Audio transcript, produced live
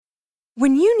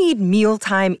When you need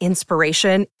mealtime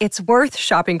inspiration, it's worth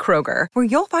shopping Kroger, where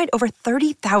you'll find over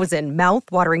 30,000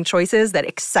 mouth-watering choices that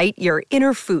excite your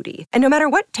inner foodie. And no matter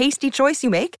what tasty choice you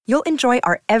make, you'll enjoy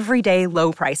our everyday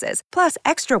low prices, plus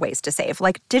extra ways to save,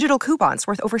 like digital coupons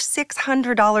worth over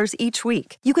 $600 each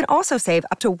week. You can also save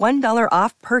up to $1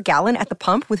 off per gallon at the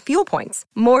pump with fuel points.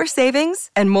 More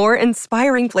savings and more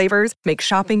inspiring flavors make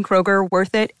shopping Kroger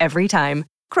worth it every time.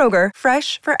 Kroger,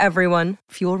 fresh for everyone.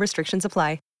 Fuel restrictions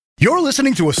apply. You're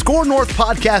listening to a Score North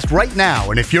podcast right now,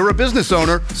 and if you're a business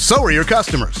owner, so are your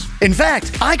customers. In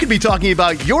fact, I could be talking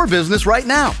about your business right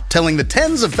now, telling the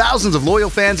tens of thousands of loyal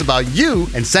fans about you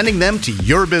and sending them to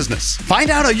your business. Find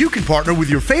out how you can partner with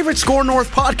your favorite Score North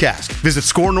podcast. Visit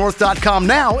scorenorth.com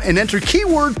now and enter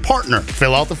keyword partner.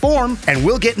 Fill out the form, and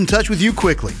we'll get in touch with you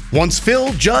quickly. Once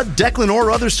Phil, Judd, Declan, or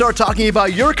others start talking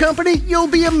about your company, you'll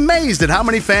be amazed at how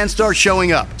many fans start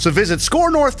showing up. So visit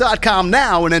scorenorth.com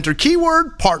now and enter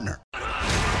keyword partner.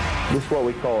 This is what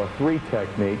we call a three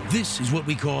technique. This is what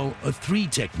we call a three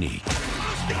technique.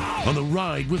 On the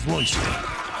ride with Reusse.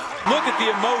 Look at the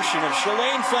emotion of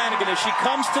Shalane Flanagan as she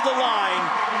comes to the line,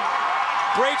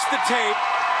 breaks the tape.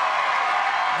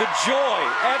 The joy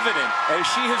evident as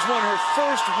she has won her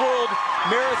first World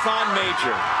Marathon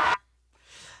Major.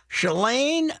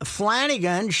 Shalane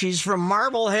Flanagan, she's from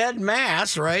Marblehead,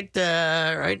 Mass, right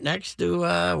next to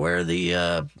where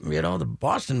the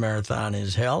Boston Marathon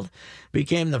is held.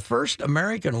 Became the first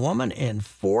American woman in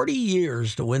 40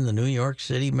 years to win the New York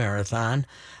City Marathon.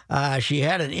 She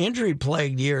had an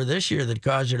injury-plagued year this year that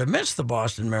caused her to miss the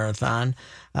Boston Marathon,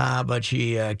 but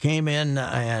she came in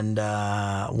and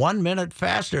 1 minute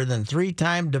faster than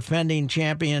three-time defending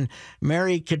champion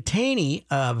Mary Katani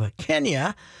of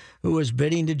Kenya, who was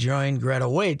bidding to join Greta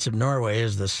Waitz of Norway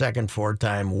as the second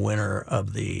four-time winner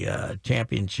of the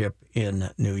championship in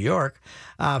New York.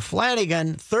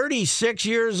 Flanagan, 36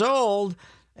 years old,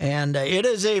 and it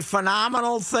is a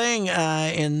phenomenal thing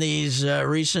in these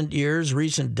recent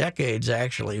decades,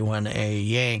 actually, when a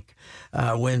Yank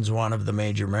wins one of the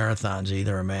major marathons,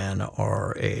 either a man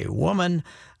or a woman.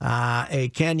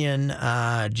 A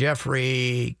Kenyan,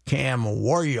 Jeffrey Cam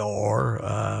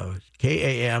Warrior,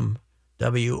 Kamworor,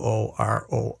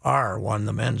 won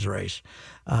the men's race.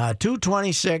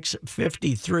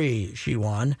 2:26:53 she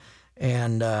won.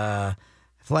 And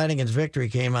Flanagan's victory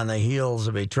came on the heels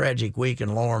of a tragic week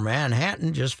in Lower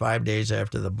Manhattan, just 5 days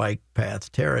after the bike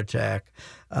path terror attack.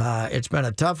 It's been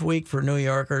a tough week for New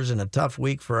Yorkers and a tough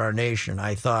week for our nation.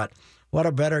 I thought, what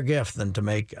a better gift than to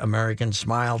make Americans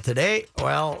smile today.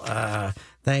 Well,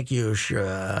 thank you,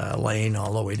 Lane,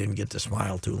 although we didn't get to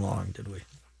smile too long, did we?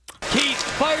 Keith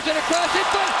fires it across in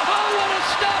front. Oh, what a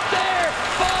stop there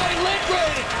by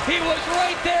Lindgren. He was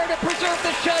right there to preserve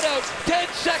the shutout. 10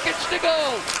 seconds to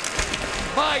go.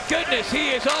 My goodness, he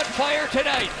is on fire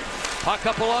tonight. Puck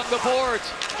up along the boards.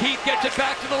 Keith gets it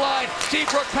back to the line.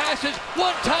 Seabrook passes.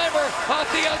 One-timer off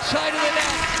the outside of the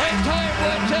net. And time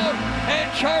runs out.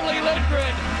 And Charlie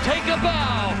Lindgren take a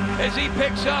bow as he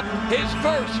picks up his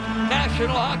first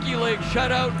National Hockey League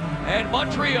shutout. And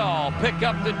Montreal pick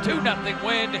up the 2-0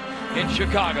 win in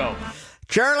Chicago.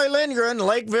 Charlie Lindgren,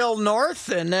 Lakeville North,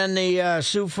 and then the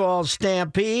Sioux Falls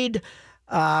Stampede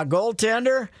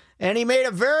goaltender. And he made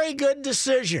a very good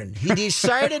decision. He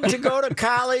decided to go to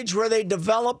college where they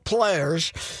develop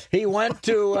players. He went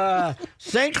to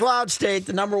St. Cloud State,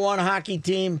 the number one hockey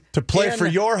team. To play for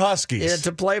your Huskies. Yeah,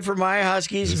 to play for my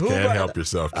Huskies. You can't help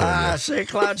yourself, can you? St.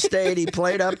 Cloud State, he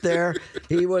played up there.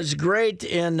 He was great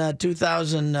in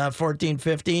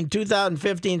 2014-15.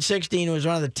 2015-16, he was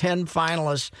one of the 10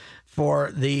 finalists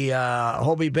for the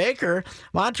Hobey Baker.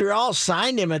 Montreal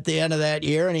signed him at the end of that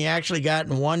year, and he actually got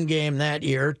in one game that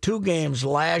year, 2 games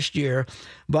last year.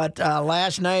 But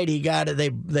last night he got it.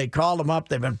 They called him up.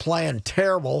 They've been playing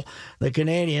terrible, the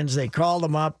Canadians. They called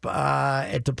him up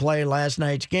to play last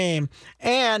night's game,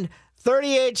 and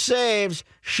 38 saves,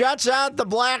 shuts out the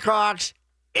Blackhawks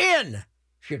in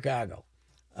Chicago.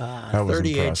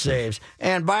 38 impressive. saves.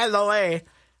 And by the way,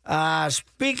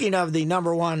 speaking of the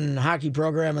number one hockey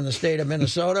program in the state of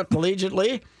Minnesota,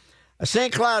 collegiately,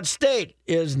 St. Cloud State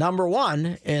is number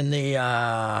one in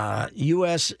the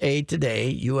USA Today,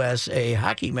 USA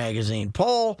Hockey Magazine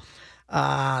poll.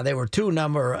 They were two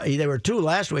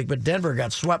last week, but Denver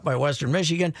got swept by Western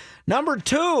Michigan. Number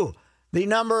 2, the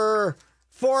number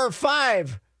 4 or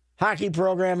 5 hockey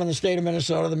program in the state of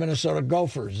Minnesota, the Minnesota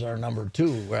Gophers, are number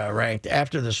 2 ranked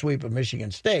after the sweep of Michigan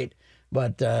State.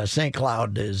 But St.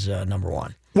 Cloud is number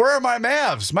 1. Where are my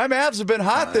Mavs? My Mavs have been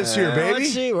hot this year, baby.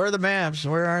 Let's see. Where are the Mavs?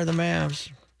 Where are the Mavs?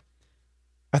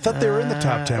 I thought they were in the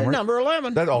top 10. Number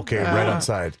 11. Right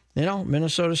outside.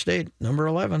 Minnesota State, number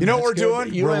 11. You know what That's we're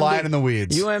good. doing? We're lying in the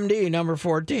weeds. UMD, number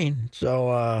 14.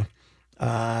 So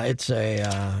it's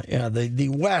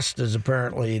the West is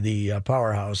apparently the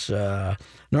powerhouse.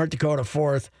 North Dakota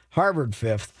 4th, Harvard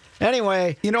 5th.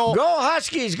 Anyway, go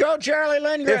Huskies, go Charlie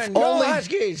Lindgren, go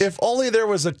Huskies. If only there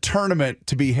was a tournament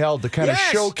to be held to kind of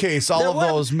showcase all of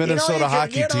those Minnesota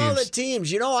hockey teams. All the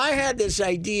teams. I had this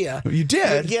idea. You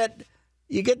did?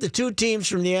 You get the 2 teams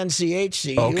from the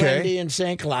NCHC, okay. UND and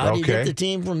St. Cloud. You get the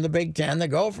team from the Big Ten, the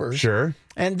Gophers. Sure.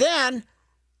 And then,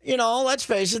 let's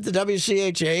face it, the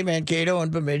WCHA, Mankato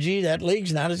and Bemidji, that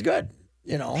league's not as good.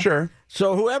 Sure.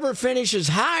 So whoever finishes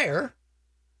higher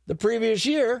the previous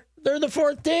year, they're the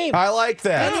 4th team. I like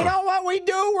that. And you know what we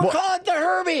do? We're calling it the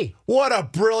Herbie. What a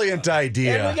brilliant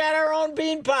idea. And we got our own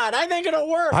bean pot. I think it'll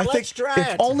work. Let's try it.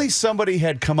 If only somebody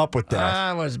had come up with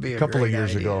that a couple of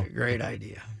years ago. Great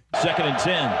idea. 2nd and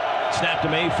 10. Snap to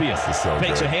Mayfield.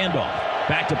 Fakes a handoff.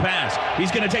 Back to pass. He's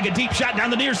going to take a deep shot down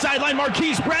the near sideline.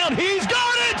 Marquise Brown. He's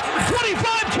got it!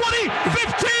 25, 20,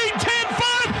 15, 10, 5.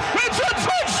 It's a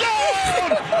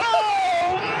touchdown!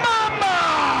 Oh,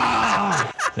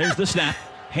 mama! There's the snap.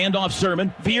 Handoff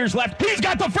Sermon. Veers left. He's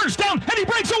got the first down, and he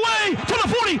breaks away to the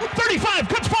 40, 35,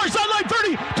 cuts far sideline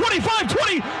 30, 25,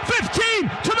 20, 15,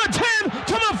 to the 10,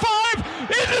 to the 5,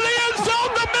 into the end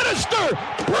zone. The minister.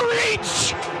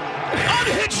 Preach!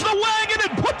 Unhitch the wagon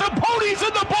and put the ponies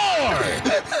in the barn.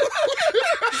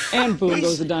 And boom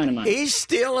goes the dynamite. He's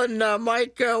stealing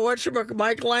Mike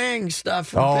Lang stuff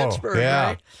from Pittsburgh,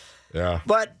 right? Yeah.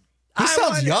 But he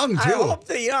sounds young, too. I hope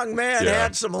the young man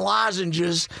had some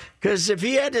lozenges, because if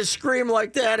he had to scream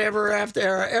like that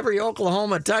after every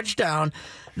Oklahoma touchdown,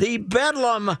 the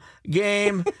Bedlam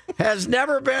game has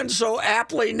never been so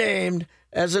aptly named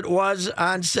as it was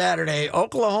on Saturday.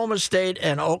 Oklahoma State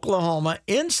and Oklahoma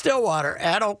in Stillwater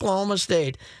at Oklahoma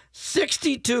State,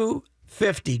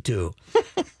 62-52.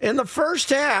 In the first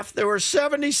half, there were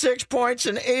 76 points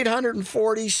and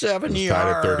 847 yards.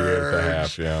 Tied at 38 at the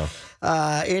half, yeah.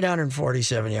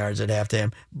 847 yards at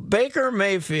halftime. Baker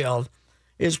Mayfield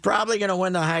is probably going to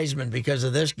win the Heisman because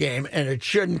of this game, and it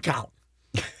shouldn't count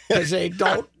because they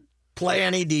don't play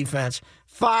any defense.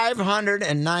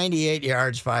 598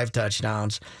 yards, 5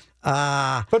 touchdowns.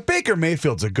 But Baker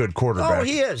Mayfield's a good quarterback. Oh,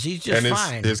 he is. He's just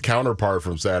fine. His counterpart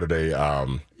from Saturday,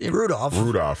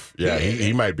 Rudolph. Yeah,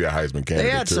 he might be a Heisman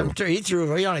candidate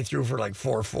too. He only threw for like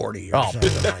 440 or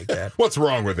something like that. What's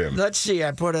wrong with him? Let's see. I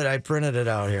printed it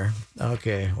out here.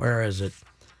 Okay, where is it? It's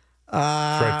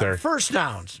right there. First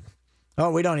downs. Oh,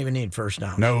 we don't even need first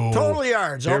downs. No. Total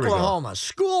yards. Here Oklahoma.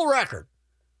 School record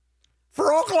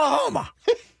for Oklahoma.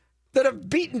 That have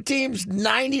beaten teams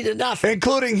 90-0,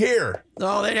 including here.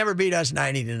 No, they never beat us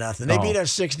 90-0. They beat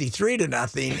us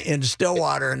 63-0 in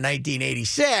Stillwater in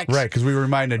 1986. Right, because we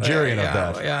remind Nigerian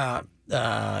of that.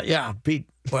 We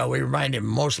remind him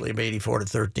mostly of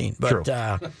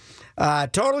 84-13.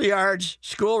 But total yards,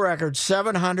 school record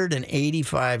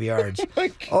 785 yards.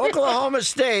 Oklahoma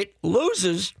State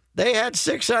loses. They had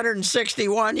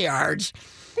 661 yards.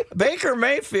 Baker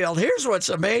Mayfield. Here's what's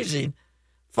amazing.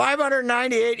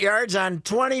 598 yards on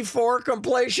 24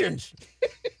 completions.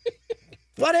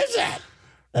 What is that?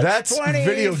 That's 20,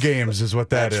 video games is what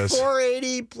that's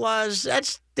 480 plus.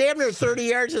 That's damn near 30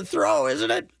 yards of throw, isn't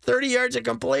it? 30 yards of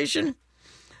completion.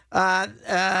 They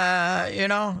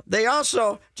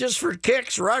also, just for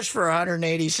kicks, rushed for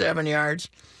 187 yards.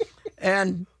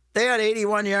 And they had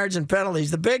 81 yards in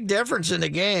penalties. The big difference in the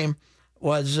game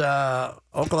was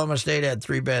Oklahoma State had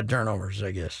 3 bad turnovers,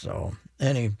 I guess. So,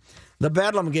 the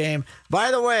Bedlam game. By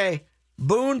the way,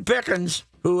 Boone Pickens,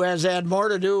 who has had more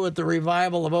to do with the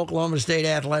revival of Oklahoma State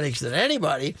athletics than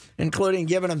anybody, including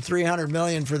giving them $300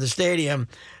 million for the stadium,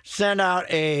 sent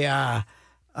out a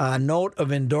note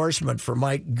of endorsement for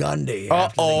Mike Gundy.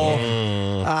 After the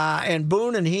game. And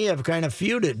Boone and he have kind of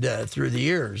feuded through the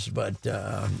years, but he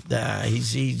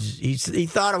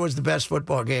thought it was the best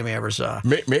football game he ever saw.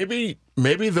 Maybe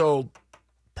they'll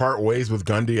part ways with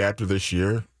Gundy after this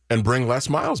year and bring Les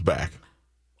Miles back.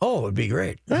 Oh, it would be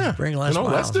great. Yeah. Bring Les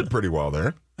Miles. Les did pretty well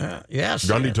there. Yes.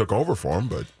 Gundy took over for him,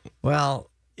 but... Well,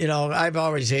 I've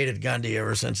always hated Gundy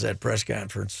ever since that press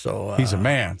conference. So he's a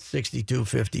man.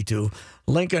 62-52.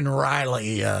 Lincoln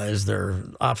Riley is their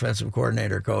offensive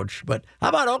coordinator coach. But how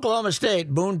about Oklahoma State?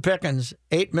 Boone Pickens,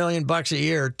 $8 million a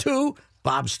year to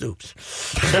Bob Stoops.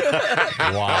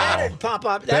 Wow. That'd pop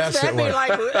up. That'd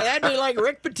be like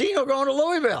Rick Pitino going to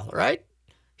Louisville, right?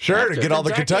 Sure, to get all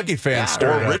the Kentucky fans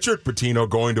started. Or Richard Pitino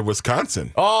going to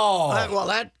Wisconsin. Oh. Well,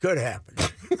 that could happen.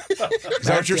 Is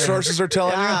that what your sources are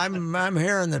telling you? I'm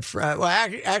hearing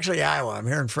that. Actually, Iowa. I'm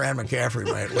hearing Fran McCaffrey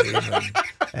might leave,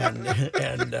 and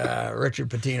Richard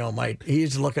Pitino might.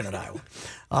 He's looking at Iowa.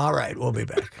 All right, we'll be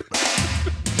back.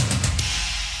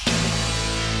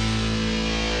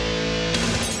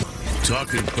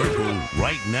 Talking Purple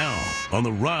right now on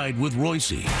the Ride with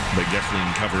Reusse. But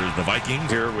Gessling covers the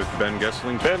Vikings. Here with Ben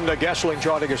Gessling. Ben Gessling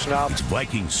joining us now. It's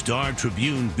Viking Star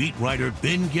Tribune beat writer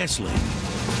Ben Gessling.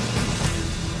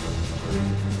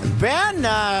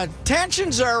 Ben,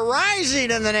 tensions are rising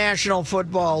in the National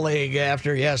Football League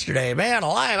after yesterday. Man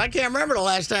alive, I can't remember the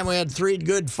last time we had 3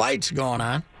 good fights going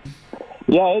on.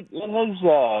 Yeah, it has.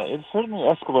 It's certainly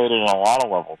escalated on a lot of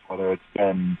levels, whether it's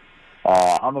been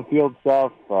on the field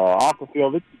stuff, off the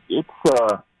field.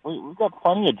 We've got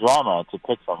plenty of drama to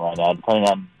pick from right now, depending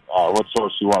on what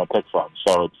source you want to pick from.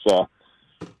 So it's for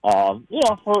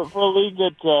a league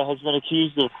that has been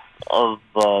accused of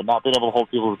not being able to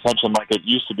hold people's attention like it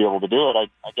used to be able to do it.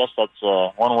 I guess that's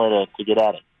one way to get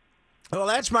at it. Well,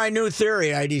 that's my new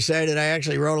theory. I decided I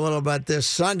actually wrote a little about this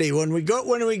Sunday. When we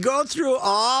go through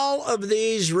all of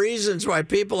these reasons why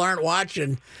people aren't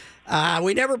watching,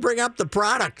 we never bring up the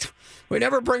product. We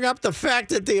never bring up the fact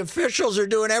that the officials are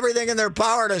doing everything in their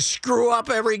power to screw up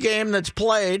every game that's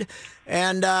played,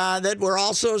 and that we're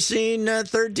also seeing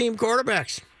third-team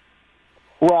quarterbacks.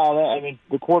 Well, I mean,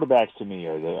 the quarterbacks to me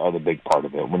are the big part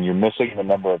of it. When you're missing the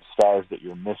number of stars that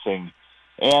you're missing,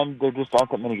 and there just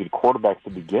aren't that many good quarterbacks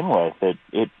to begin with,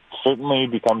 it certainly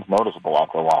becomes noticeable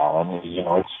after a while. I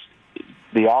mean,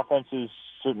 the offenses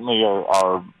certainly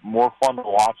are more fun to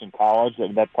watch in college,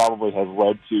 and that probably has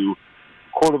led to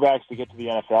quarterbacks to get to the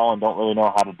NFL and don't really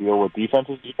know how to deal with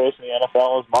defenses you face in the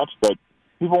NFL as much. But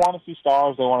people want to see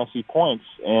stars, they want to see points,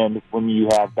 and when you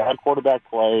have bad quarterback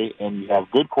play and you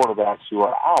have good quarterbacks who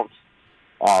are out,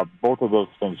 both of those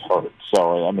things hurt.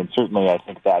 So, I mean, certainly I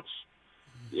think that's,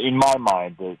 in my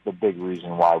mind, the big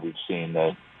reason why we've seen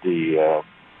the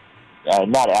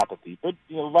not apathy, but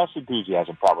less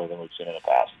enthusiasm probably than we've seen in the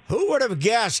past. Who would have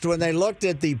guessed when they looked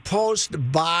at the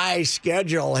post-bye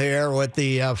schedule here with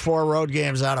the 4 road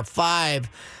games out of 5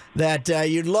 that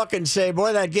you'd look and say,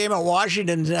 boy, that game at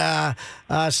Washington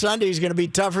Sunday is going to be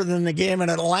tougher than the game in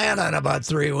Atlanta in about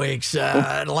 3 weeks.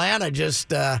 Atlanta just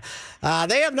they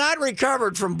have not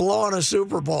recovered from blowing a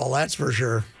Super Bowl, that's for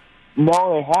sure.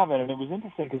 No, they haven't, and it was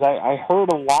interesting because I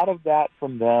heard a lot of that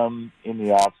from them in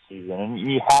the off season, and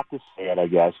you have to say it, I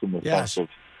guess, in the sense of,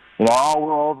 we're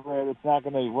over it.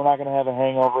 We're not gonna have a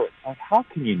hangover. Like, how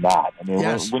can you not? I mean,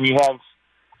 when you have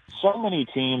so many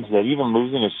teams that even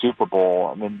losing a Super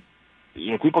Bowl, I mean,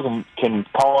 people can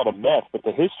call it a myth, but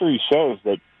the history shows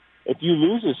that if you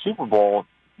lose a Super Bowl,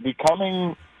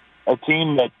 becoming a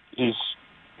team that is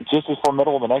just as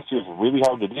formidable the next year is really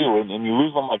hard to do, and you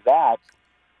lose them like that.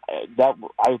 That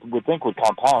I would think would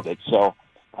compound it. So,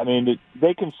 I mean,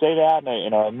 they can say that,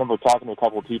 and I remember talking to a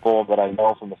couple of people that I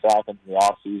know from the Falcons in the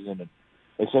off season, and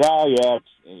they said, "Oh yeah,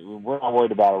 we're not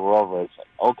worried about it. We're over it." It's like,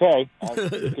 okay,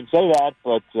 you can say that,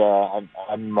 but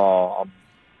I'm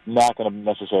not going to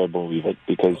necessarily believe it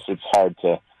because it's hard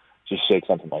to just shake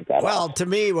something like that. Well, out. To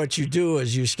me, what you do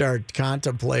is you start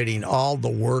contemplating all the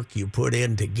work you put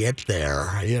in to get there.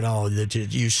 That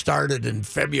you started in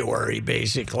February,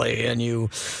 basically, and you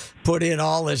put in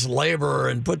all this labor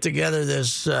and put together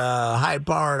this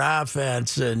high-powered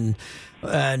offense and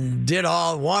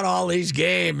won all these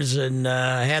games and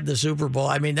had the Super Bowl.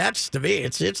 I mean, that's, to me,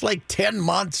 it's like 10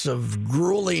 months of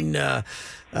grueling,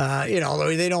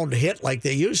 they don't hit like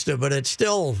they used to, but it's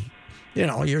still...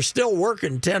 you're still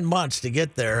working 10 months to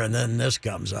get there, and then this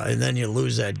comes, and then you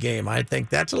lose that game. I think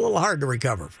that's a little hard to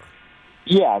recover from.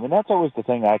 Yeah, I mean, that's always the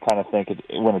thing I kind of think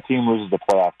when a team loses the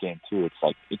playoff game, too. It's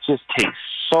like it just takes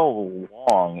so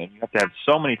long, and you have to have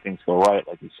so many things go right,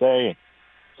 like you say, and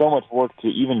so much work to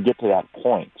even get to that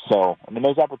point. So, I mean,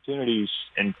 those opportunities,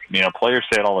 and, players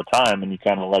say it all the time, and you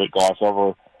kind of let it gloss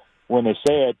over when they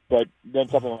say it, but then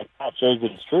something like that shows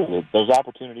that it's true. That those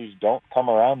opportunities don't come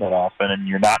around that often, and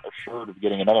you're not assured of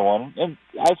getting another one. And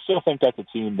I still think that's a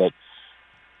team that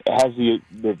has the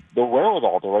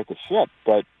wherewithal to right the ship.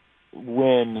 But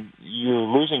when you're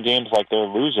losing games like they're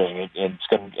losing, and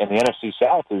the NFC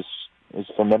South is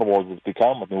formidable as it's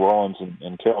become with New Orleans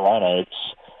and Carolina,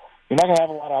 you're not going to have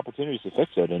a lot of opportunities to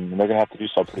fix it, and they're going to have to do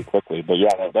so pretty quickly. But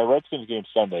yeah, that Redskins game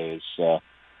Sunday is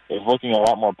looking a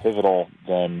lot more pivotal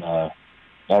than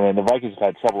I mean, the Vikings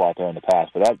have had trouble out there in the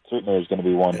past, but that certainly is going to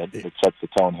be one that sets the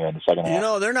tone here in the second half. You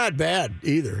know, they're not bad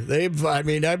either.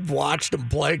 I've watched them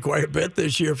play quite a bit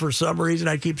this year for some reason.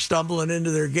 I keep stumbling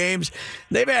into their games.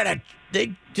 They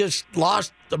just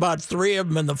lost about 3 of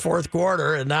them in the fourth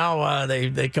quarter, and now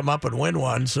they come up and win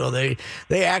one. So they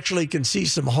actually can see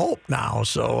some hope now.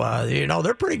 So,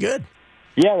 they're pretty good.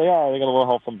 Yeah, they are. They got a little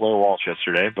help from Blair Walsh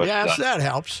yesterday. But yes, that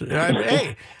helps.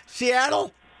 Hey,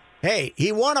 Seattle, hey,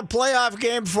 he won a playoff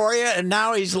game for you, and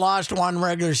now he's lost one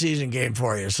regular season game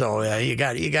for you. So you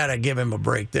got to give him a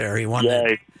break there. He won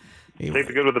that. Take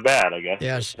the good with the bad, I guess.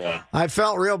 Yes. I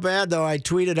felt real bad, though. I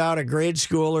tweeted out a grade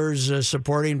schooler's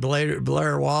supporting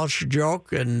Blair Walsh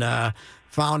joke and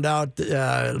found out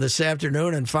this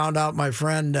afternoon and found out my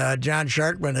friend John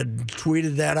Sharkman had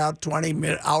tweeted that out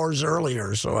 20 hours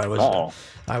earlier. So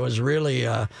I was really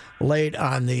late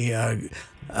on the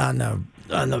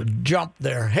jump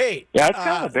there. Hey. Yeah, it's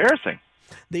kind of embarrassing.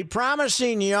 The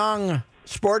promising young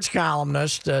sports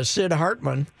columnist, Sid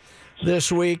Hartman,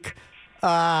 this week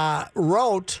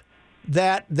wrote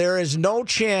that there is no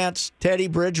chance Teddy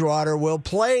Bridgewater will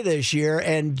play this year,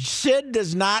 and Sid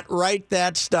does not write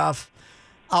that stuff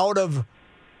out of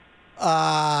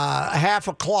half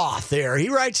a cloth there. He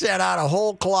writes that out of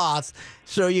whole cloth,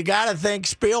 so you got to think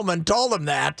Spielman told him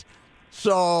that.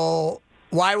 So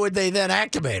why would they then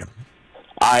activate him?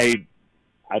 I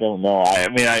don't know.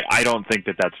 I don't think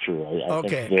that that's true.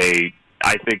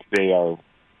 I think they are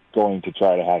going to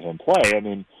try to have him play. I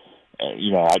mean,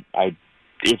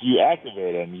 if you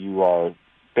activate him, you are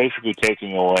basically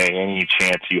taking away any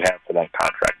chance you have for that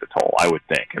contract to toll, I would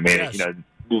think. I mean, yes.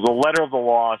 The letter of the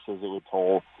law says it would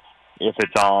toll if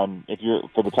you're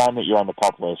for the time that you're on the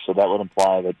PUP list, so that would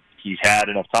imply that he's had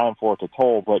enough time for it to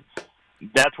toll, but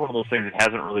that's one of those things that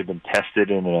hasn't really been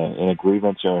tested in a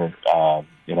grievance or a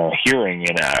hearing,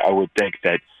 and I would think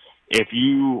that if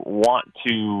your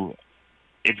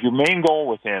main goal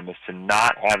with him is to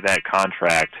not have that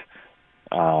contract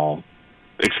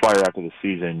expire after the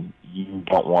season, you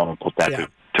don't want to put that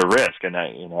to risk. And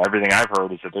everything I've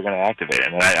heard is that they're going to activate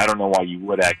him. And I don't know why you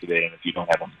would activate him if you don't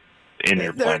have him in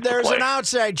your plan. There's an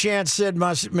outside chance Sid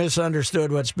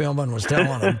misunderstood what Spielman was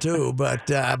telling him too. But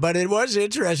it was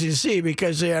interesting to see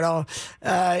because he ain't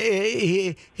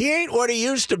what he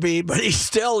used to be, but he's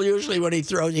still usually when he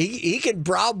throws he can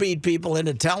browbeat people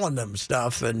into telling them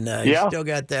stuff, and he still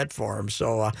got that for him.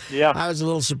 So I was a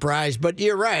little surprised, but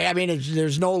you're right. I mean,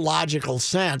 there's no logical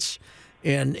sense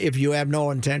in if you have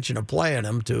no intention of playing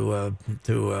him to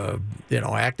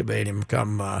activate him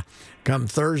come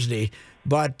Thursday.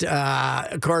 But,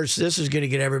 of course, this is going to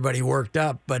get everybody worked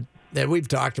up. But we've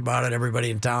talked about it.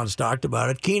 Everybody in town's talked about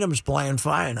it. Keenum's playing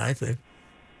fine, I think.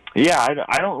 Yeah,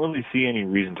 I don't really see any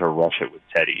reason to rush it with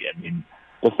Teddy. I mean,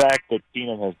 the fact that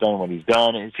Keenum has done what he's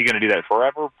done, is he going to do that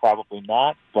forever? Probably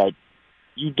not. But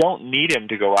you don't need him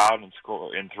to go out and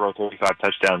score and throw 35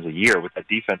 touchdowns a year with that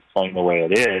defense playing the way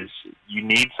it is. You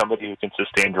need somebody who can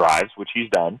sustain drives, which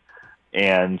he's done,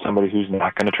 and somebody who's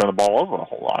not going to turn the ball over a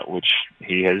whole lot, which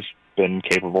he has been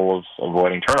capable of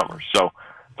avoiding turnovers. So,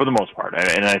 for the most part,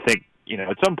 and I think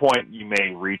at some point you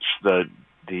may reach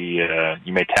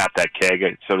you may tap that keg,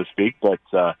 so to speak. But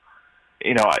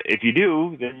if you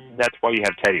do, then that's why you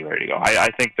have Teddy ready to go.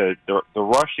 I think the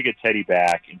rush to get Teddy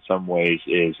back in some ways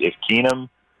is if Keenum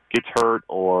gets hurt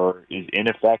or is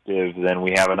ineffective, then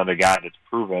we have another guy that's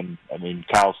proven. I mean,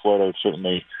 Kyle Sloter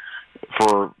certainly,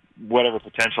 for whatever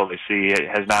potential they see,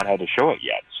 has not had to show it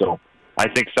yet. So I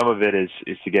think some of it is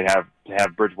to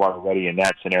have Bridgewater ready in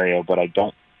that scenario, but I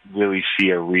don't really see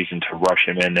a reason to rush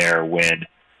him in there when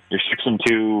you're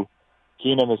 6-2.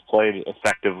 Keenum has played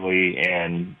effectively,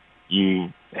 and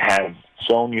you have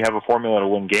shown you have a formula to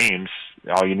win games.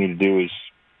 All you need to do is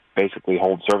basically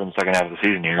hold serve in the second half of the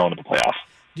season, and you're going to the playoffs.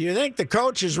 Do you think the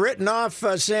coach has written off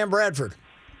Sam Bradford?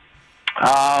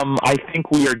 I think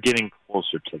we are getting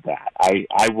closer to that.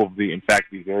 I will be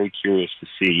very curious to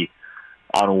see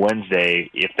on Wednesday,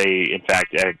 if they, in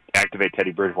fact, activate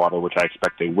Teddy Bridgewater, which I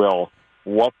expect they will,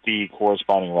 what the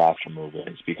corresponding roster move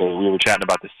is. Because we were chatting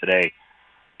about this today.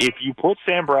 If you put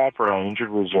Sam Bradford on injured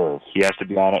reserve, he has to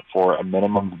be on it for a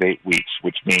minimum of 8 weeks,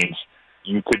 which means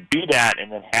you could do that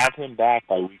and then have him back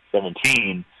by week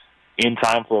 17 in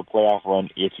time for a playoff run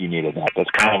if you needed that. That's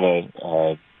kind of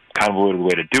a convoluted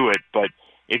way to do it. But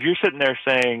if you're sitting there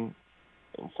saying,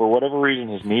 for whatever reason,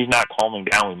 his knee's not calming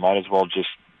down, we might as well just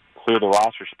clear the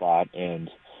roster spot and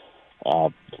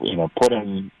put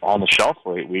him on the shelf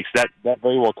for 8 weeks, that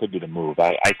very well could be the move.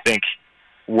 I think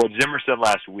what Zimmer said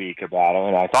last week about him,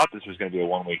 and I thought this was going to be a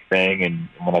 1-week thing, and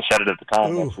when I said it at the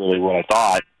time, that's really what I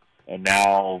thought. And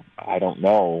now I don't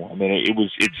know. I mean,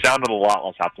 it sounded a lot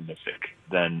less optimistic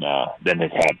than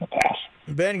it had in the past.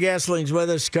 Ben Gessling's with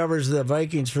us, covers the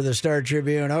Vikings for the Star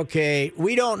Tribune. Okay,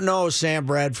 we don't know Sam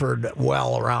Bradford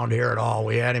well around here at all.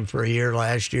 We had him for a year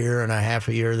last year and a half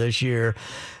a year this year.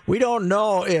 We don't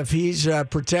know if he's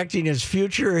protecting his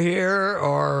future here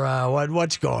or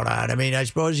what's going on. I mean, I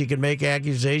suppose you can make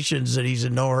accusations that he's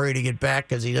in no hurry to get back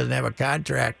because he doesn't have a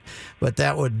contract, but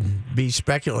that would be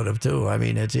speculative too. I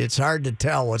mean, it's hard to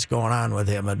tell what's going on with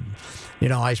him. And, you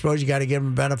know, I suppose you got to give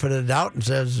him the benefit of the doubt and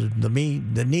says the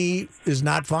knee is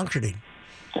not functioning.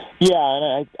 Yeah,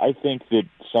 and I think that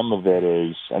some of it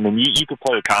is, I mean, you could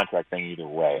play the contract thing either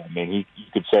way. I mean, you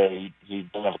could say he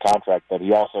doesn't have a contract, but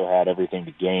he also had everything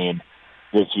to gain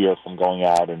this year from going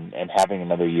out and having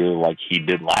another year like he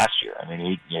did last year. I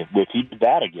mean, if he did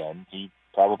that again, he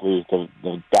probably is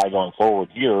the guy going forward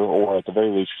here, or at the very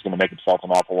least, he's going to make himself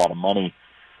an awful lot of money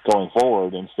going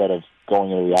forward instead of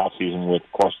going into the offseason with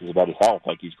questions about his health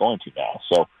like he's going to now.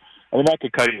 So, I mean, that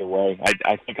could cut either way.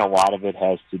 I think a lot of it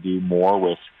has to do more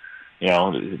with, you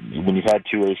know, when you've had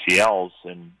 2 ACLs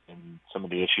and some of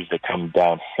the issues that come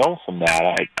downhill from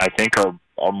that, I think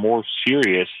are more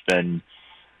serious than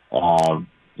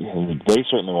they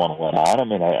certainly want to let on. I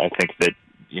mean, I think that,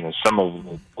 you know, some of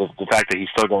the fact that he's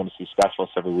still going to see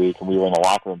specialists every week, and we were in the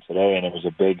locker room today, and there was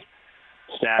a big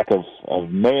stack of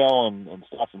mail and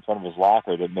stuff in front of his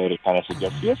locker that made it kind of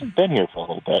suggest he hasn't been here for a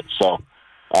little bit. So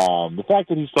the fact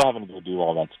that he's still having to go do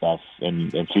all that stuff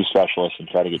and see specialists and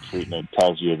try to get treatment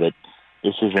tells you that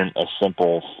this isn't a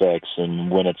simple fix. And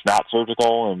when it's not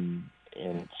surgical and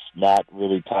it's not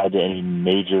really tied to any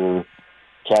major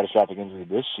catastrophic injury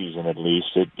this season, at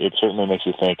least, it certainly makes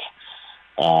you think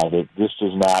that this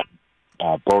does not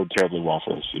bode terribly well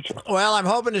for his future. Well, I'm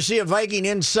hoping to see a Viking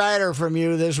insider from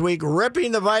you this week,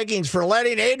 ripping the Vikings for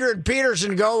letting Adrian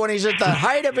Peterson go when he's at the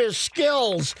height of his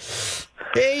skills.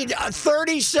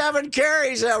 37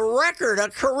 carries, a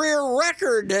career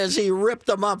record, as he ripped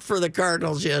them up for the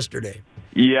Cardinals yesterday.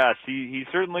 Yes, he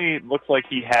certainly looks like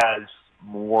he has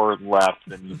more left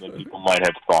than people might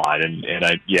have thought. And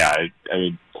I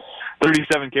mean,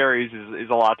 37 carries is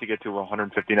a lot to get to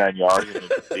 159 yards. And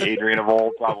the Adrian of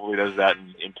old probably does that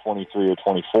in 23 or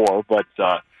 24. But,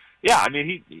 I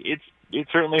mean, it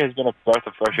certainly has been a breath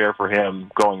of fresh air for him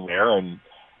going there. And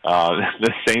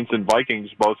the Saints and Vikings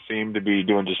both seem to be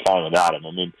doing just fine without him.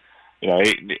 I mean, you know,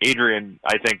 Adrian,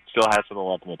 I think, still has something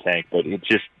left in the tank, but it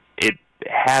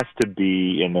has to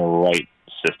be in the right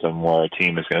system where a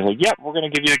team is going to say, yep, we're going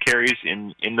to give you the carries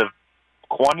in the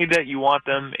quantity that you want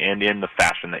them and in the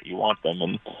fashion that you want them.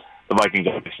 And the Vikings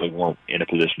obviously weren't in a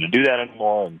position to do that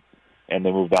anymore, and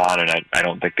they moved on, and I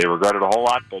don't think they regret it a whole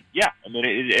lot. But, yeah, I mean,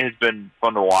 it has been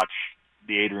fun to watch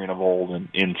the Adrian of old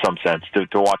in some sense, to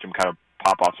watch him kind of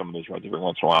pop off some of those runs every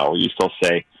once in a while, where you still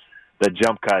say the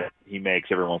jump cut he makes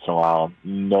every once in a while,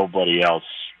 nobody else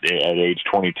at age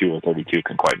 22 or 32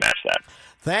 can quite match that.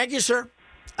 Thank you, sir.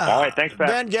 All right, thanks, Pat.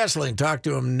 Ben Gessling, talk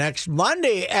to him next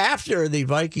Monday after the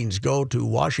Vikings go to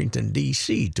Washington,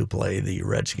 D.C. to play the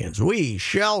Redskins. We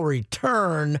shall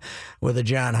return with a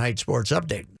John Haidt Sports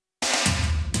Update.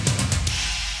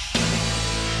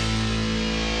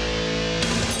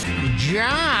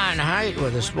 John Haidt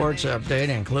with a sports update,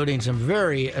 including some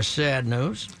very sad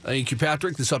news. Thank you,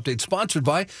 Patrick. This update sponsored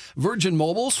by Virgin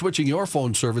Mobile. Switching your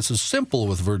phone service is simple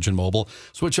with Virgin Mobile.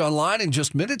 Switch online in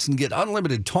just minutes and get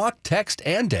unlimited talk, text,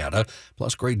 and data,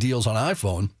 plus great deals on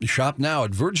iPhone. Shop now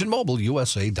at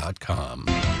virginmobileusa.com.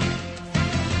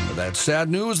 That's sad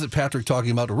news that Patrick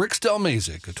talking about. Rick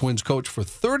Stelmazik, a Twins coach for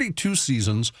 32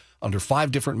 seasons under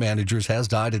 5 different managers, has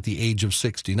died at the age of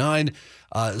 69.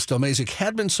 Stelmazik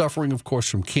had been suffering, of course,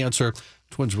 from cancer.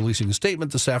 Twins releasing a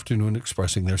statement this afternoon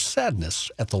expressing their sadness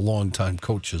at the longtime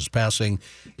coach's passing.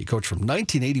 He coached from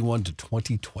 1981 to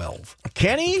 2012.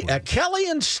 Kelly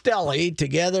and Stelly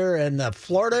together in the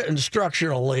Florida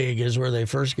Instructional League is where they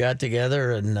first got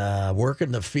together and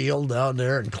working the field down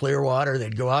there in Clearwater.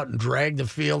 They'd go out and drag the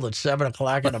field at 7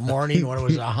 o'clock in the morning when it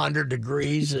was 100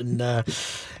 degrees. And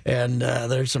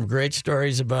there's some great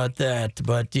stories about that.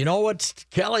 But you know what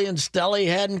Kelly and Stelly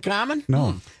had in common?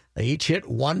 No. They each hit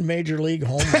one major league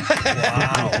home run.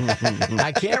 Wow.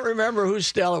 I can't remember who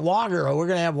Stelly. Wager. We're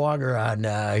going to have Wager on.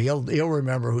 He'll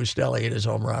remember who Stelly hit his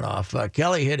home run off.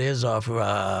 Kelly hit his off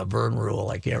Vern Rule.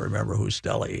 I can't remember who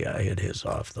Stelly hit his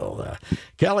off, though.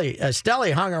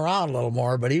 Stelly hung around a little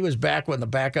more, but he was back when the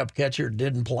backup catcher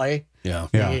didn't play. Yeah.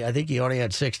 I think he only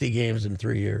had 60 games in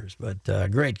 3 years, but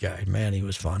great guy. Man, he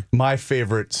was fun. My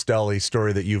favorite Stelly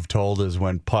story that you've told is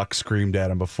when Puck screamed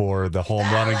at him before the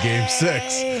home run in Game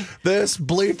 6. This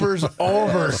bleeper's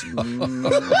over. This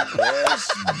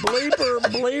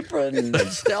bleeper, and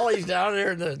Stelly's down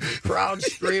there, and the crowd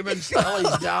screaming.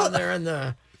 Stelly's down there in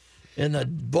the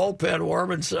bullpen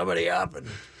warming somebody up, and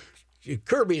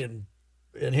Kirby and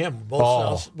him,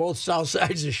 both south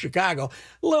sides of Chicago,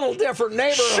 little different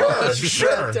neighborhoods.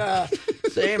 Sure. But,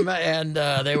 same, and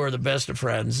they were the best of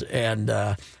friends. And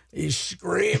he's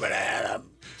screaming at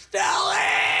him,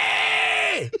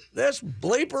 Stelly, this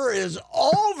bleeper is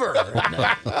over.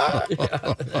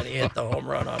 And then he hit the home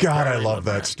run on. God, I love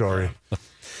that story.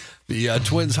 The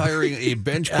Twins hiring a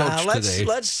bench coach today.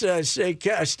 Let's say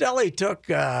Stelly took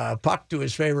Puck to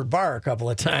his favorite bar a couple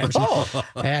of times.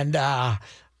 And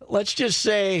let's just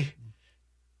say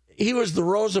he was the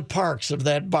Rosa Parks of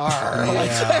that bar.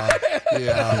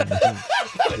 Yeah.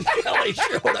 When Kelly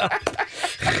showed up.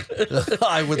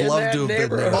 I would love to have been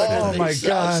there. Oh, my God.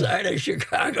 South side of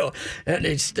Chicago. And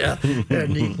he'd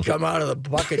come out of the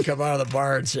bucket, come out of the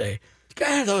bar and say,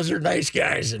 God, those are nice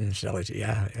guys. And Stelly said,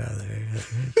 yeah,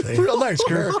 they real nice,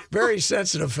 Kirk. Very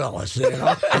sensitive fellas. You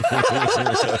know?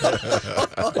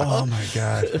 Oh, my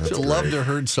God. I'd love to have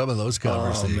heard some of those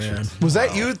conversations. Oh, man. Was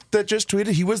that you that just tweeted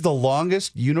he was the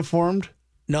longest uniformed?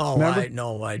 No, I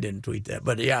didn't tweet that.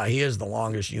 But, yeah, he is the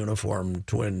longest uniformed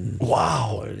Twin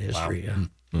in history. Wow.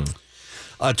 Yeah.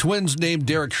 Twins named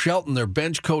Derek Shelton their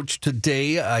bench coach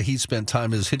today. He spent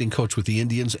time as hitting coach with the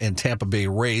Indians and Tampa Bay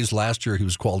Rays. Last year, he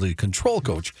was quality control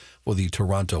coach for the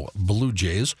Toronto Blue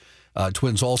Jays.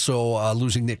 Twins also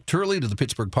losing Nick Turley to the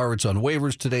Pittsburgh Pirates on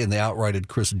waivers today, and they outrighted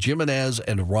Chris Jimenez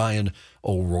and Ryan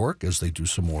O'Rourke as they do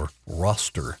some more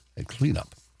roster and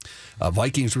cleanup.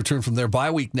 Vikings return from their bye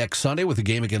week next Sunday with a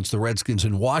game against the Redskins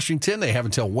in Washington. They have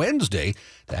until Wednesday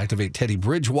to activate Teddy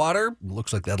Bridgewater.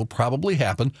 Looks like that'll probably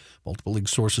happen. Multiple league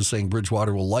sources saying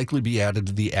Bridgewater will likely be added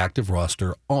to the active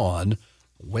roster on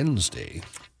Wednesday.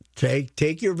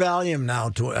 Take your Valium now,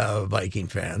 to Viking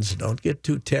fans. Don't get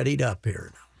too teddied up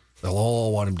here. They'll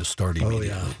all want him to start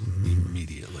immediately. Oh, yeah.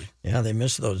 Immediately. Yeah, they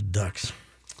miss those ducks.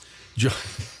 Just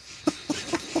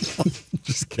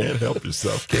can't help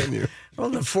yourself, can you?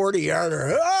 On the 40-yarder,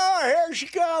 here she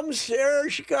comes,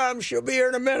 she'll be here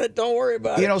in a minute, don't worry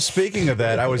about it. You know, speaking of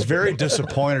that, I was very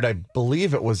disappointed. I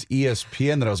believe it was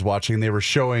ESPN that I was watching, and they were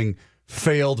showing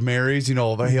failed Marys,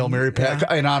 the Hail Mary pack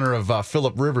in honor of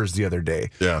Phillip Rivers the other day.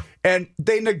 Yeah. And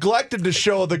they neglected to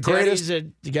show the greatest.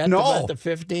 You got about the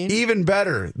 15? Even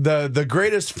better. The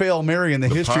greatest Hail Mary in the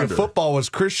history of football was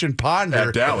Christian Ponder.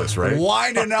 At Dallas, right?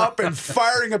 Winding up and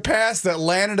firing a pass that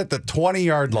landed at the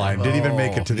 20-yard line. Didn't even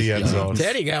make it to the end zone.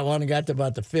 Teddy got one and got to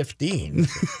about the 15.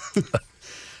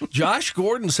 Josh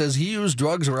Gordon says he used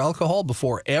drugs or alcohol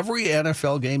before every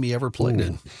NFL game he ever played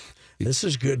in. This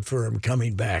is good for him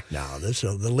coming back now.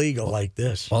 The league will like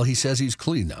this. Well, he says he's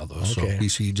clean now, though. Okay.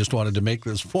 So he just wanted to make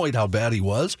this point how bad he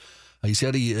was. He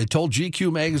said he told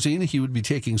GQ magazine he would be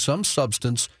taking some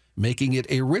substance, making it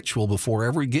a ritual before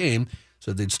every game.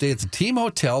 So they'd stay at the team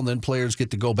hotel, and then players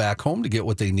get to go back home to get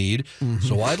what they need. Mm-hmm.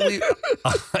 So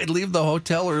I'd leave the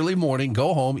hotel early morning,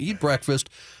 go home, eat breakfast,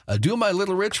 do my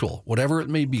little ritual, whatever it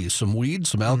may be, some weed,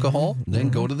 some alcohol, and then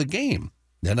go to the game.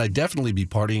 Then I'd definitely be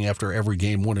partying after every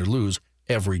game, win or lose,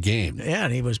 every game. Yeah,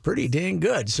 and he was pretty dang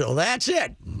good. So that's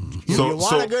it. You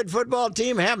want a good football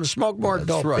team, have them smoke more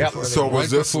dope. Right. Yep. So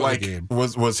was this like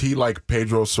was he like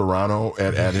Pedro Serrano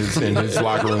at his in his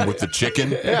locker room with the chicken?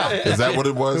 Yeah. Is that what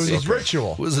it was? It was his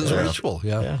ritual. It was his ritual,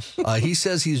 yeah. He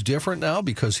says he's different now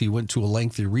because he went to a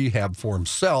lengthy rehab for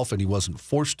himself and he wasn't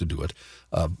forced to do it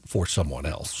for someone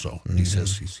else. So he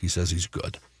says he's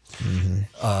good.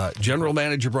 Mm-hmm. General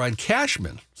Manager Brian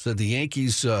Cashman said the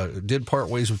Yankees did part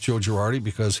ways with Joe Girardi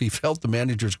because he felt the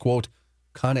manager's, quote,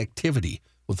 connectivity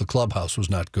with the clubhouse was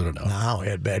not good enough. No, he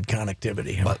had bad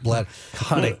connectivity. But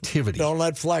connectivity. Don't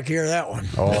let Fleck hear that one.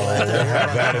 Oh, we'll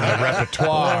have that in the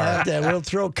repertoire. We'll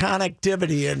throw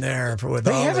connectivity in there with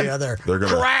all the other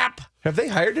crap. Have they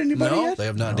hired anybody yet? They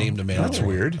have not named a manager. That's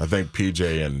weird. I think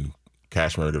PJ and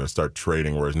Cashman are going to start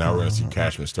trading, whereas now we're going to see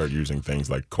Cashman start using things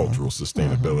like cultural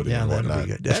sustainability and whatnot.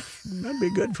 That'd be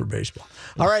good for baseball.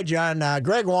 All right, John.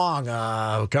 Greg Wong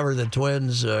covered the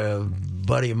Twins,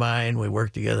 buddy of mine. We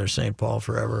worked together, St. Paul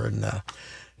forever,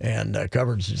 and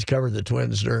covered the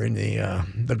Twins during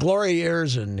the glory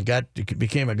years, and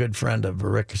became a good friend of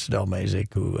Rick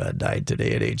Stelmazik, who died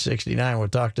today at age 69. We'll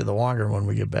talk to the Wonger when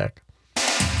we get back.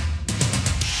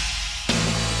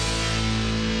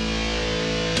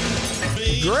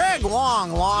 Greg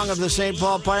Long of the St.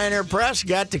 Paul Pioneer Press,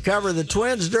 got to cover the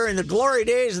Twins during the glory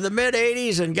days of the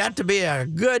mid-'80s and got to be a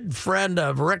good friend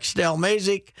of Rick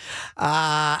Stelmazik.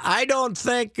 I don't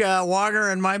think,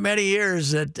 Wagner, in my many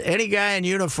years, that any guy in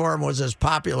uniform was as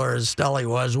popular as Stelly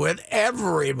was with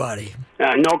everybody.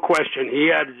 No question.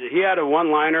 He had a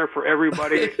one-liner for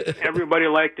everybody. Everybody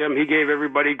liked him. He gave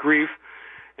everybody grief,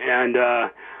 and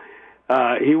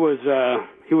he was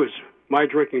my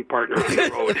drinking partner on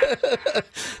the road.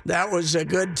 That was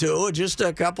good, too. Just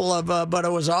a couple of, but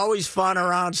it was always fun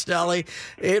around Stelly.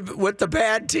 With the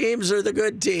bad teams or the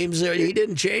good teams, he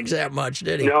didn't change that much,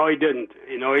 did he? No, he didn't.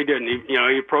 He didn't.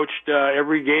 He approached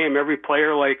every game, every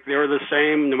player like they were the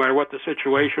same, no matter what the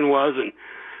situation was,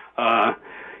 and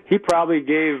he probably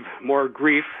gave more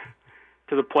grief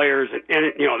to the players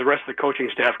and the rest of the coaching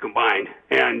staff combined,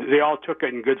 and they all took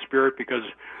it in good spirit because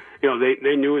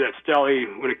they knew that Stelly,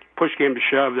 when push came to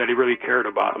shove, that he really cared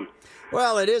about them.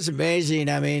 Well, it is amazing.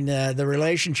 I mean, the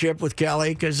relationship with Kelly,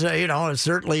 because, it's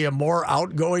certainly a more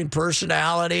outgoing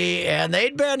personality, and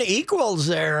they'd been equals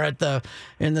there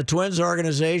in the Twins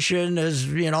organization as,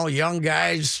 young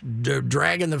guys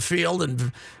dragging the field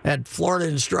and at Florida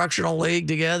Instructional League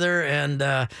together. And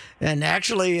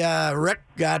actually, Rick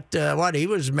got, he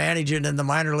was managing in the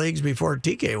minor leagues before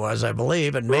TK was, I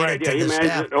believe, and made it to the staff. He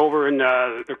managed it over in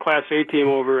the Class A team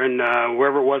over in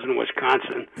wherever it was in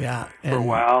Wisconsin for a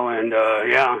while, and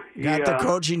got the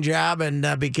coaching job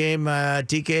and became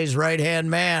TK's right-hand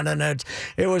man, and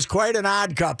it was quite an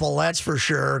odd couple, that's for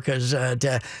sure, because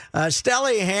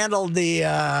Stelly handled the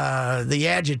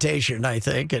agitation, I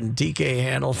think, and TK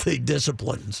handled the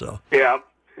discipline. So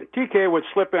TK would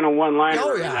slip in a one-liner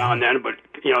every now and then, but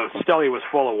Stelly was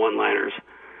full of one-liners.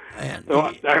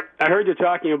 So I heard you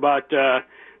talking about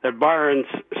that bar in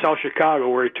South Chicago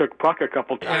where he took puck a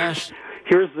couple times. Yes.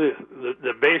 Here's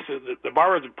the base. The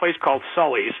bar was a place called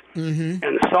Sully's,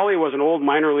 and Sully was an old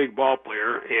minor league ball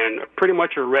player and pretty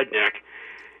much a redneck.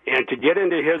 And to get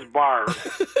into his bar,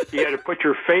 you had to put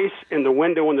your face in the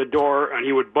window and the door, and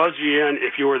he would buzz you in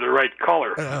if you were the right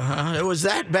color. It was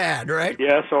that bad, right?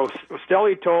 Yeah, so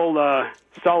Stelly told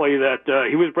Sully that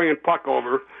he was bringing Puck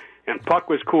over, and Puck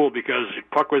was cool because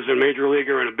Puck was a major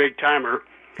leaguer and a big-timer.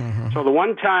 So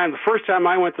the first time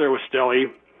I went there with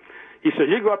Stelly, he said,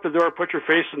 you go up the door, put your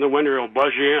face in the window, it'll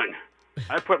buzz you in.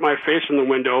 I put my face in the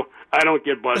window, I don't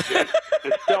get buzzed in.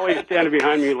 And Stelly's standing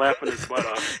behind me laughing his butt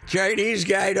off. Chinese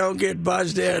guy don't get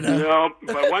buzzed in. No,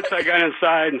 but once I got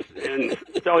inside and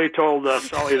Stelly told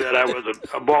Sully that I was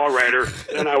a ball writer,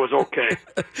 then I was okay.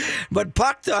 But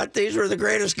Puck thought these were the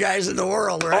greatest guys in the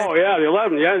world, right? Oh, yeah, the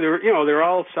 11. Yeah, they're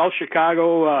all South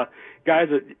Chicago guys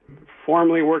that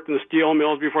formerly worked in the steel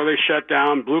mills before they shut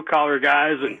down, blue-collar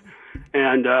guys,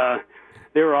 and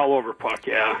they were all over Puck,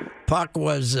 yeah. Puck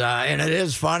was, and it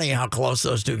is funny how close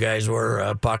those two guys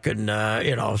were, Puck and,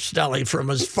 Stelly, from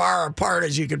as far apart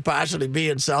as you could possibly be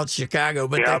in South Chicago.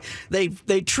 But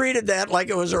they treated that like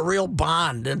it was a real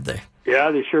bond, didn't they?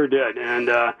 Yeah, they sure did. And,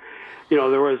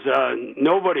 there was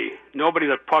nobody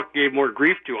that Puck gave more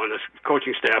grief to on this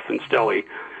coaching staff than Stelly,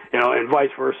 and vice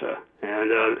versa.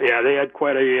 And, they had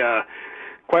quite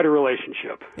a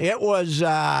relationship. It was,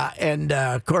 and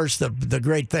of course, the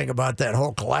great thing about that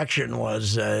whole collection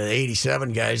was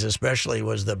 87 guys, especially,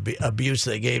 was the abuse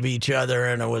they gave each other,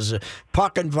 and it was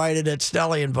Puck invited it,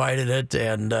 Stelly invited it,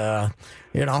 and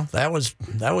that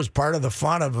was part of the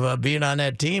fun of being on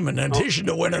that team, in addition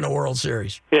to winning a World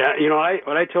Series. Yeah,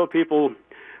 what I tell people,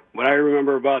 what I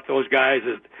remember about those guys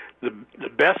is the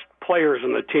best players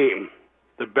on the team,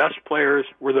 the best players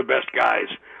were the best guys.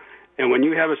 And when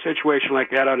you have a situation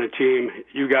like that on a team,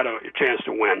 you got a chance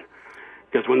to win.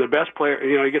 Because when the best player,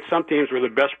 you get some teams where the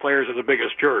best players are the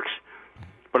biggest jerks.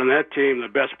 But on that team, the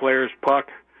best players, Puck,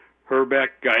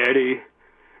 Herbeck, Gaetti,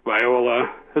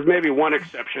 Viola. There's maybe one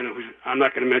exception. I'm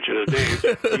not going to mention his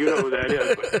name. You know who that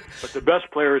is. But the best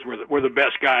players were the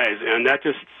best guys, and that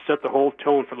just set the whole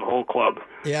tone for the whole club.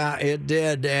 Yeah, it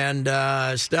did. And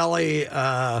Stelly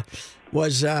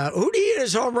was who did he hit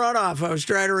his home run off? I was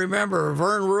trying to remember.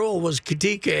 Vern Rule was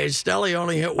Katike. Stelly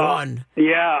only hit one.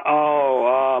 Yeah.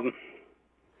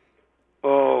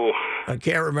 I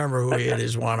can't remember who he hit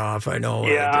his one off. I know.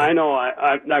 Yeah, I know.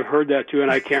 I've heard that too, and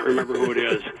I can't remember who it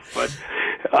is. But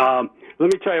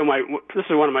let me tell you, this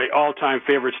is one of my all-time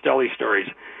favorite Stelly stories.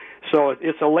 So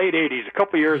it's the late '80s, a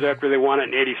couple of years after they won it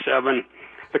in '87.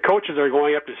 The coaches are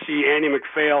going up to see Andy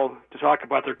McPhail to talk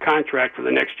about their contract for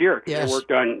the next year. Yes. They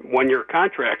worked on one-year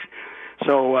contracts.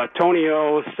 So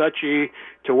Tonio, Succi,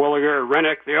 Terwilliger,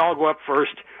 Rennick, they all go up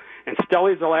first, and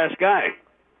Stelly's the last guy.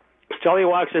 Stelly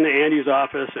walks into Andy's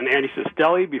office, and Andy says,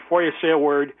 Stelly, before you say a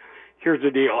word, here's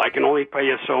the deal. I can only pay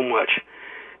you so much.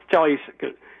 Stelly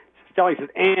says,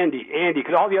 Andy,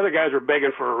 because all the other guys were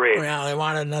begging for a raise. Well, they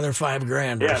wanted another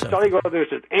 $5,000. Yeah, Stelly goes there and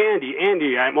says,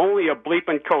 Andy, I'm only a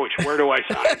bleeping coach. Where do I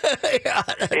sign?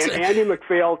 And Andy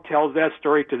McPhail tells that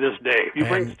story to this day. If you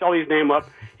bring Stelly's name up,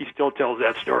 he still tells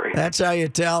that story. That's how you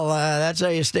tell. That's how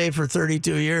you stay for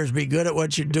 32 years. Be good at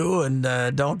what you do, and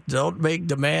don't make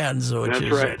demands, which That's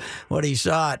is right. what he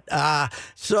sought.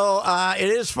 So it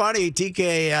is funny,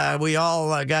 TK. We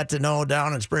all got to know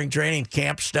down in spring training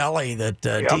Camp Stelly that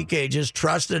TK just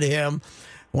trusted him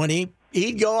when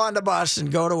he'd go on the bus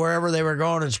and go to wherever they were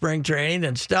going in spring training,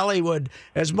 and Stelly would,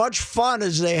 as much fun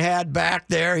as they had back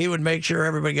there, he would make sure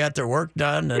everybody got their work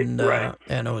done, and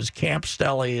it was Camp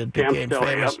Stelly. It became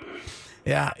famous. Yep.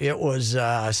 Yeah, it was.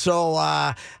 I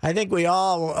think we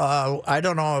all, I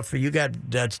don't know if you got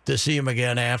to see him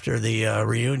again after the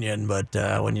reunion, but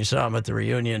when you saw him at the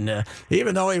reunion,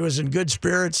 even though he was in good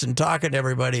spirits and talking to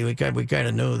everybody, we kind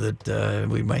of knew that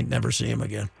we might never see him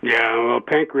again. Yeah, well,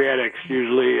 pancreatic's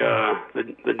usually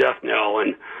the death knell,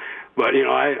 but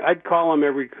I'd call him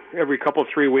every couple of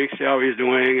 3 weeks, see how he's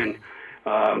doing,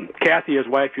 and Kathy, his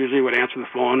wife, usually would answer the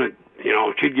phone, and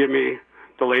she'd give me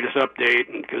the latest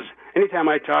update, and because anytime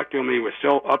I talked to him, he was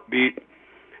still upbeat,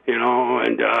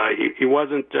 and he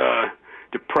wasn't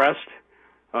depressed.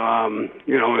 The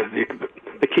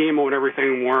chemo and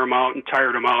everything wore him out and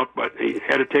tired him out, but he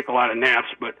had to take a lot of naps.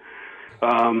 But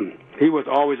he was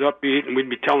always upbeat, and we'd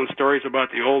be telling stories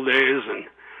about the old days,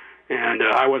 and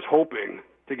I was hoping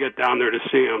to get down there to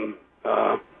see him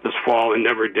this fall, and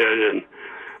never did. And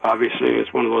obviously,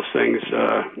 it's one of those things,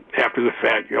 after the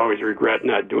fact, you always regret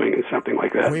not doing something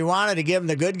like that. We wanted to give him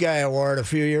the Good Guy Award a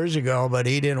few years ago, but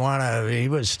he didn't want to. He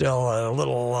was still a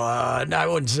little, I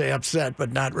wouldn't say upset,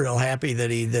 but not real happy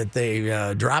that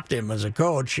they dropped him as a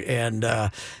coach, and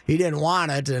he didn't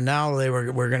want it, and now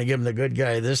we're going to give him the Good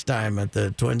Guy this time at the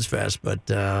Twins Fest, but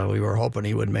we were hoping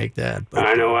he would make that. But,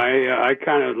 I know. I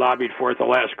kind of lobbied for it the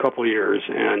last couple of years,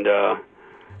 and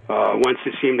once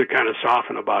he seemed to kind of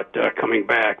soften about coming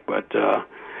back, but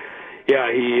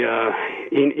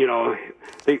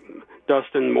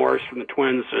Dustin Morris from the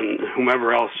Twins and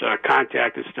whomever else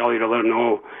contacted Stelly to let him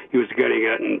know he was getting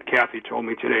it, and Kathy told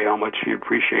me today how much she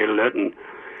appreciated it, and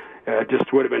it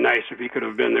just would have been nice if he could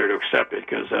have been there to accept it,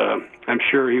 because I'm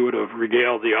sure he would have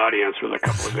regaled the audience with a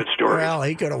couple of good stories. Well,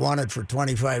 he could have won it for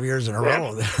 25 years in a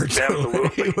row there, too.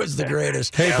 Absolutely. He was the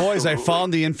greatest. Hey, boys, I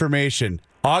found the information.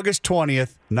 August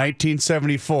 20th,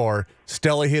 1974,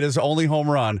 Stelly hit his only home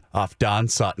run off Don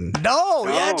Sutton. No,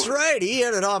 that's right. He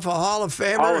hit it off a Hall of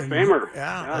Famer. Hall of Famer.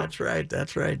 Yeah, that's right.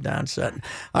 That's right, Don Sutton.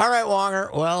 All right,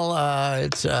 Wonger. Well,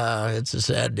 it's a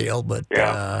sad deal, but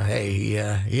hey,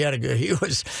 he had a good.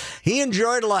 He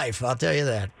enjoyed life. I'll tell you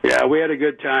that. Yeah, we had a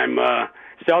good time.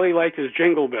 Stelly liked his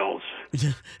jingle bells,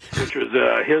 which was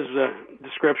his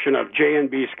description of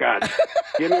J&B Scott.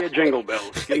 Give me a jingle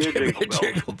bell. Give me a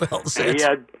jingle bell.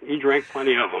 And he drank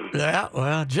plenty of them. Yeah,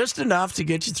 well, just enough to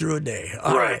get you through a day.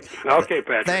 All right. Okay,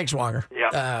 Patrick. Thanks, Wonger.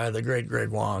 Yeah. The great Greg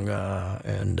Wong,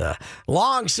 and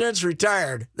long since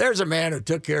retired. There's a man who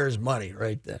took care of his money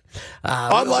right there.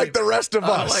 Unlike the rest of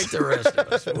us. Unlike the rest of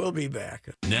us. We'll be back.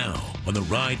 Now, on the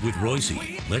Ride with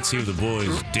Reusse, let's hear the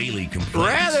boys' daily complaints.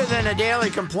 Rather than a daily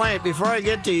complaint, before I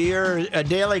get to your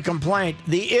daily complaint,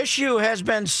 the issue has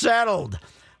been settled.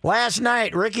 Last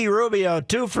night, Ricky Rubio,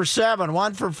 2 for 7,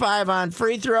 1 for 5 on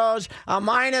free throws, a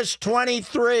minus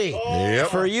 23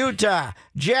 for Utah.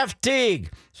 Jeff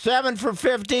Teague, 7 for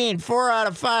 15, 4 out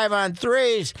of 5 on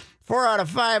threes, 4 out of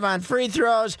 5 on free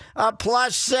throws, a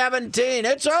plus 17.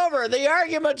 It's over. The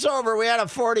argument's over. We had a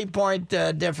 40-point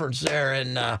difference there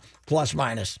in plus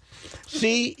minus.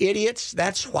 See, idiots,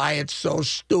 that's why it's so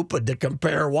stupid to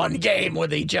compare one game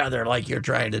with each other like you're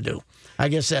trying to do. I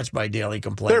guess that's my daily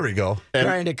complaint. There we go.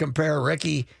 Trying to compare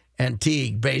Ricky and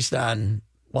Teague based on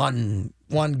one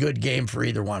good game for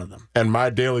either one of them. And my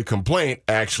daily complaint,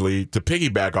 actually, to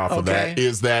piggyback off of that,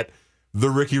 is that the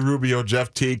Ricky Rubio,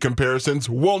 Jeff Teague comparisons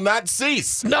will not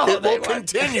cease. No, it will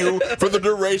continue for the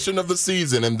duration of the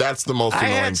season, and that's the most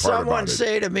annoying part about it. I had someone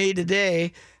say to me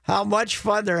today how much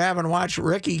fun they're having watching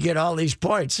Ricky get all these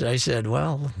points. And I said,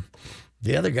 well,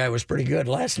 the other guy was pretty good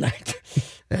last night.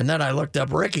 And then I looked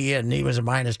up Ricky, and he was a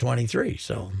minus 23.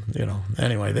 So,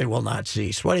 anyway, they will not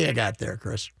cease. What do you got there,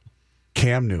 Chris?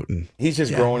 Cam Newton. He's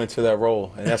just growing into that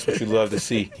role, and that's what you love to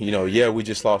see. We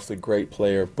just lost a great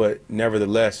player, but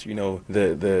nevertheless,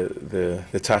 the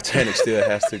Titanic still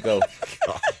has to go.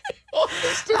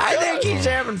 I think he's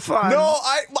having fun. No,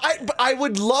 I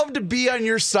would love to be on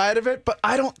your side of it, but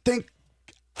I don't think.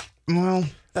 Well,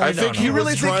 I think he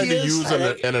really was think trying he to is? use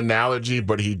an analogy,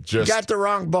 but he just got the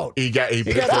wrong boat. He picked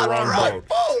the wrong boat.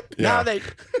 Yeah.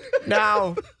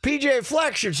 Now PJ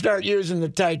Fleck should start using the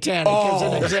Titanic as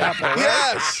an example. Right?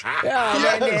 Yes. Yeah,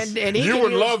 Yes. And he You can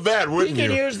would use, love that, wouldn't he you?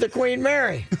 can use the Queen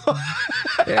Mary.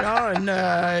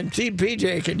 And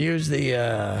PJ can use the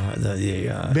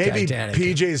Maybe Titanic.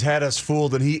 PJ's had us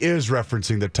fooled, and he is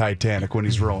referencing the Titanic when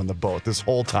he's rowing the boat this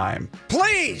whole time.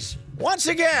 Please, once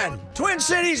again, Twin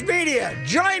Cities Media,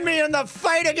 join me in the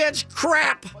fight against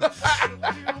crap.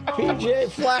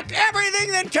 PJ Fleck,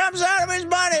 everything that comes out of his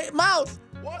mouth,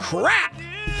 crap.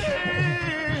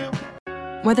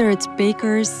 Whether it's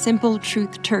Baker's Simple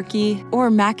Truth Turkey or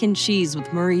mac and cheese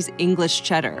with Murray's English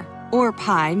Cheddar, or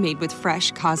pie made with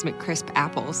fresh Cosmic Crisp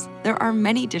apples, there are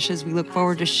many dishes we look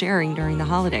forward to sharing during the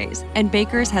holidays. And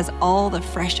Baker's has all the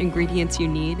fresh ingredients you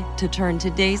need to turn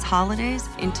today's holidays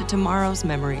into tomorrow's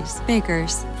memories.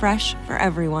 Baker's, fresh for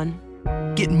everyone.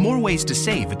 Get more ways to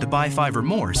save at the Buy 5 or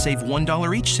More Save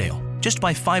 $1 each sale. Just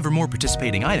buy 5 or more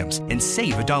participating items and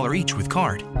save $1 each with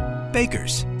card.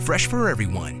 Baker's, fresh for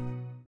everyone.